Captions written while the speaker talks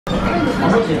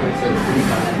So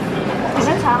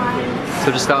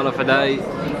just starting off a day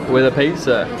with a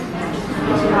pizza.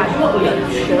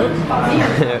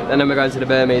 And then we're going to the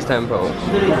Burmese Temple.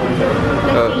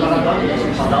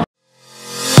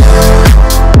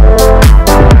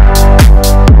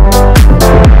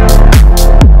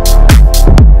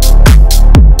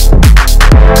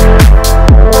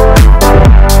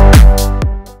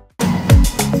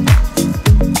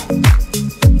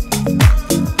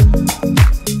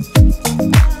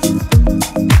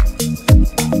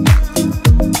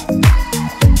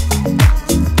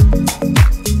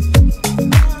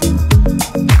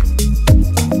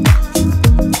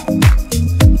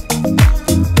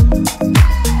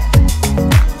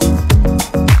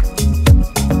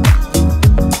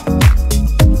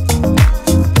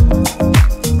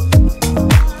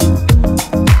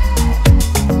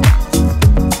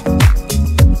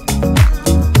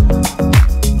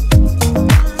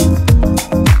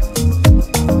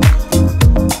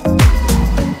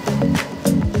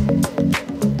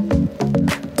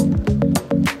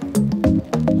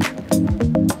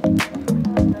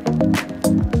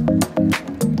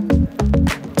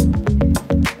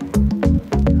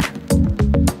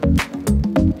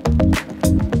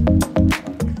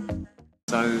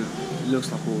 Looks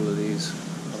like all of these,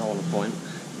 I don't want to point,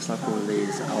 looks like all of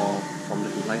these are from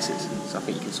different places, so I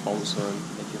think you can sponsor them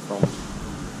if you're from,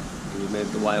 if you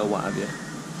moved away or what have you.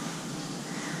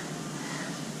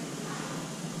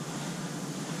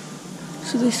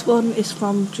 So this one is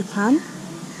from Japan,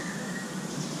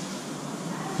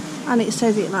 and it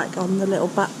says it like on the little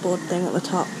backboard thing at the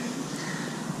top.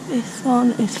 This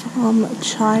one is from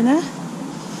China.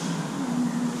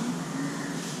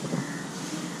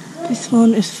 This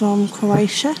one is from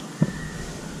Croatia.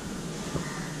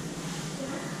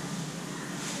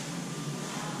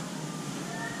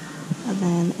 And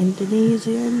then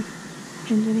Indonesia.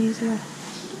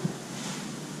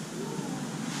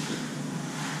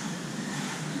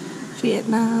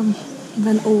 Vietnam. And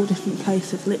then all different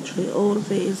places, literally all of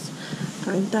these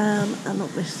going down and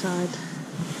up this side.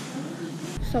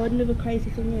 So another crazy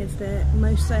thing is that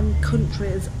most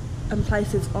countries and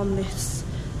places on this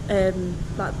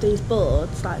like these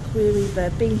boards, like we're either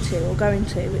been to or going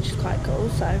to, which is quite cool,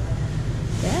 so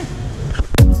yeah.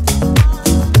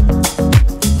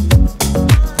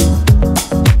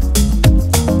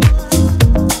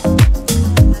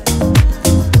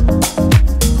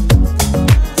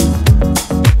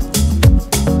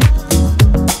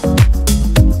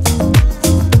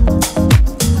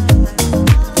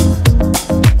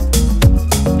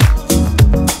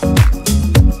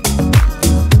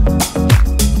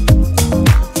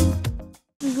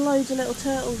 Loads of little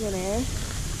turtles in here.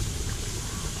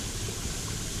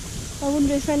 I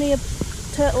wonder if any are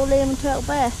Turtle Liam and Turtle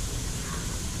Bear.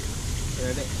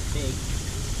 They're a bit big.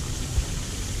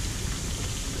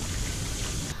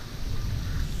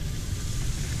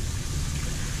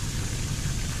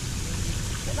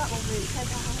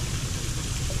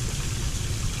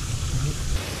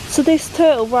 So this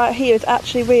turtle right here is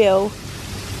actually real.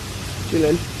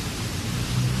 Julian.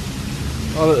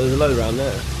 Oh look, there's a load around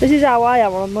there. This is how I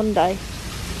am on Monday.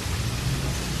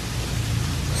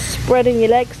 Spreading your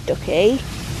legs, ducky.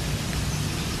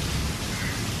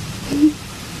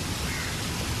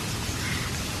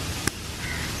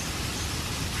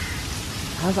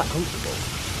 How's that comfortable?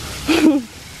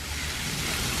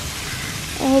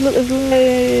 Oh look, there's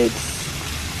loads.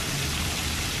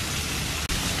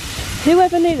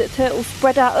 Whoever knew that turtles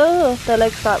spread out their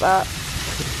legs like that?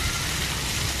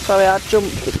 Sorry, I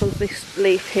jumped because this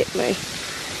leaf hit me.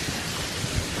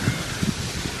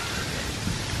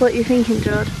 What are you thinking,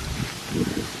 Jord?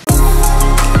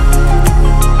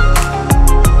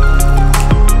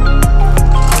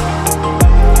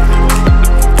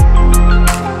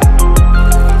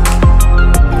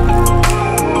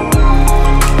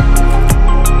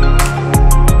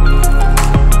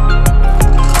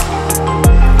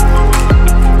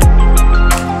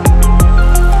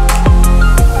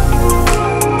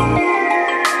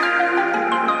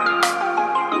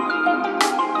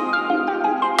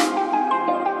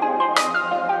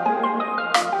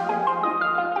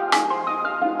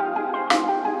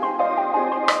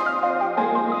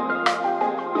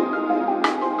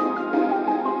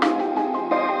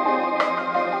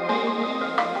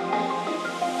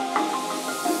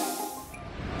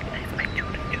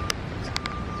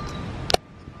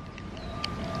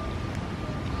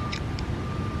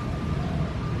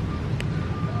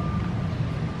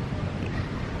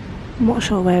 I'm not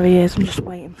sure where he is, I'm just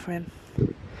waiting for him.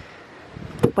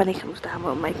 But when he comes down,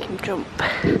 we'll make him jump.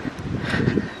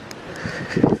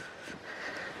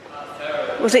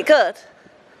 Was it good?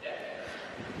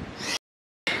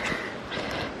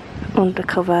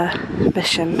 undercover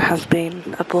mission has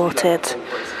been aborted.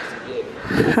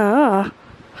 Ah.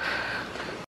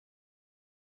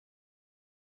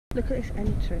 Look at this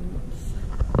entrance.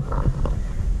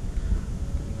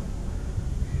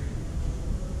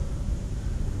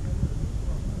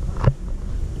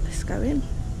 Let's go in.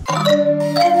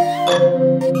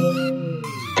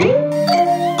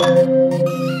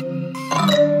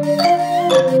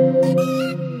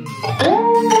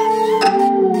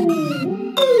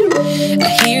 I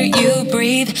hear you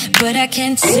breathe, but I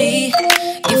can't see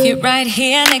if you're right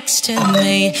here next to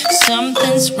me.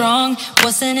 Something's wrong,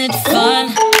 wasn't it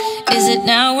fun? Is it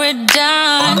now we're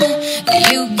done?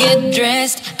 You get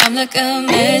dressed, I'm like a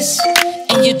mess,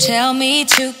 and you tell me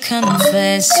to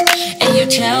confess, and you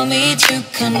tell me to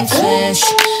confess.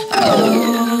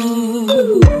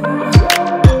 Oh,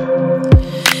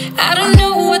 I don't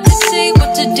know what to say,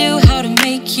 what to do, how to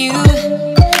make you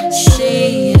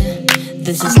see.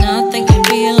 This is nothing in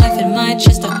real life, it might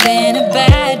just have been a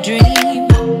bad dream.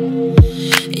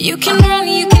 You can run,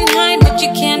 you can hide, but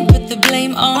you can't put the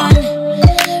blame on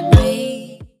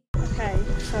me. Okay,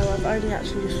 so I've only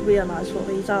actually just realised what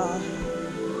these are.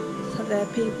 So they're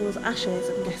people's ashes,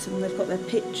 I'm guessing. They've got their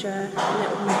picture, a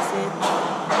little message,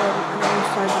 and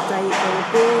also the date they were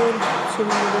born,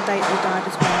 assuming the date they died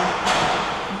as well.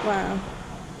 Wow.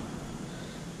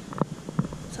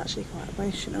 It's actually quite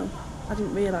emotional. I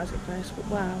didn't realise it first, but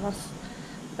wow,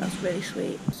 that's really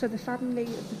sweet. So the family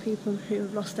of the people who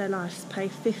have lost their lives pay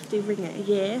 50 ringgit a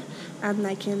year, and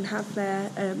they can have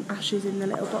their ashes in the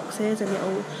little boxes, and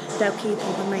they'll keep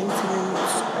all the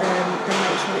maintenance and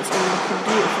make sure it's all looking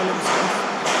beautiful and stuff.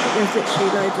 But there's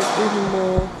literally loads of even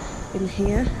more in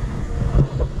here.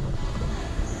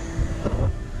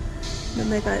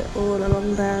 And they go all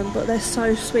along down, but they're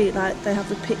so sweet. Like they have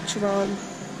the picture on,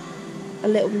 a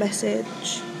little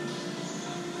message.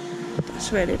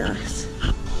 That's really nice.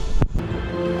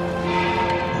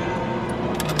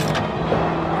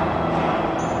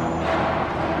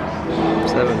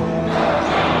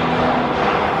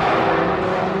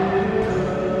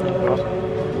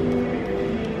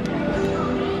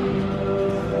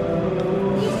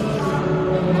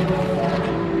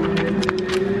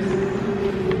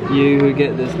 You who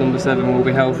get this number 7 will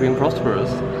be healthy and prosperous.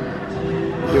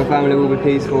 Your family will be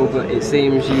peaceful, but it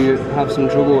seems you have some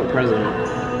trouble at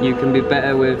present. You can be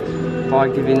better by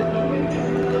giving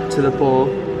to the poor.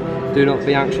 Do not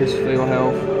be anxious for your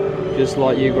health, just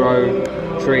like you grow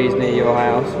trees near your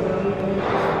house.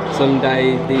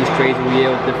 Someday these trees will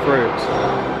yield the fruits.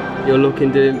 Your luck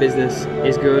in doing business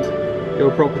is good.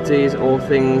 Your properties or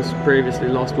things previously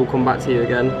lost will come back to you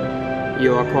again.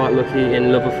 You are quite lucky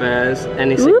in love affairs.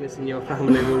 Any sickness in your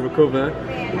family will recover.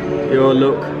 Your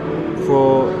luck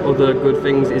for other good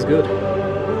things is good.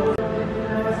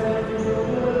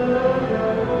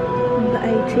 Number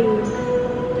 18.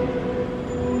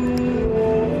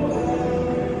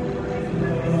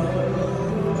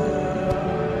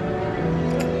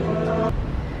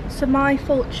 So my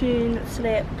fortune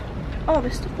slip. Oh,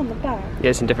 there's stuff on the back.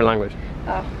 Yeah, it's in different language.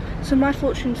 Oh, so my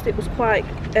fortune slip was quite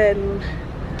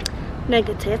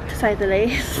negative, to say the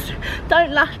least.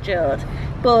 Don't laugh, George.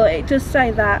 But it does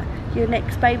say that your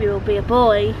next baby will be a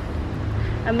boy.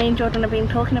 And me and Jordan have been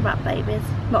talking about babies.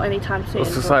 Not anytime soon.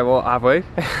 What's to say, what have we?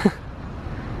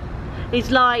 He's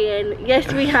lying.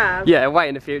 Yes, we have. Yeah, way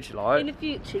in the future, like. In the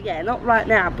future, yeah, not right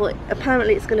now. But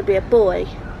apparently it's going to be a boy.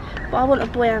 But I want a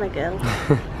boy and a girl.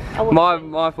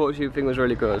 My fortune thing was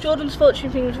really good. Jordan's fortune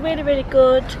thing was really, really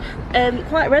good.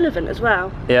 Quite relevant as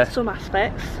well. Yeah. Some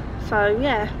aspects. So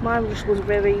yeah, mine just was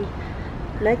very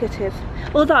negative.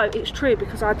 Although it's true,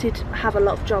 because I did have a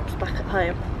lot of jobs back at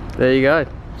home. There you go.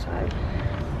 So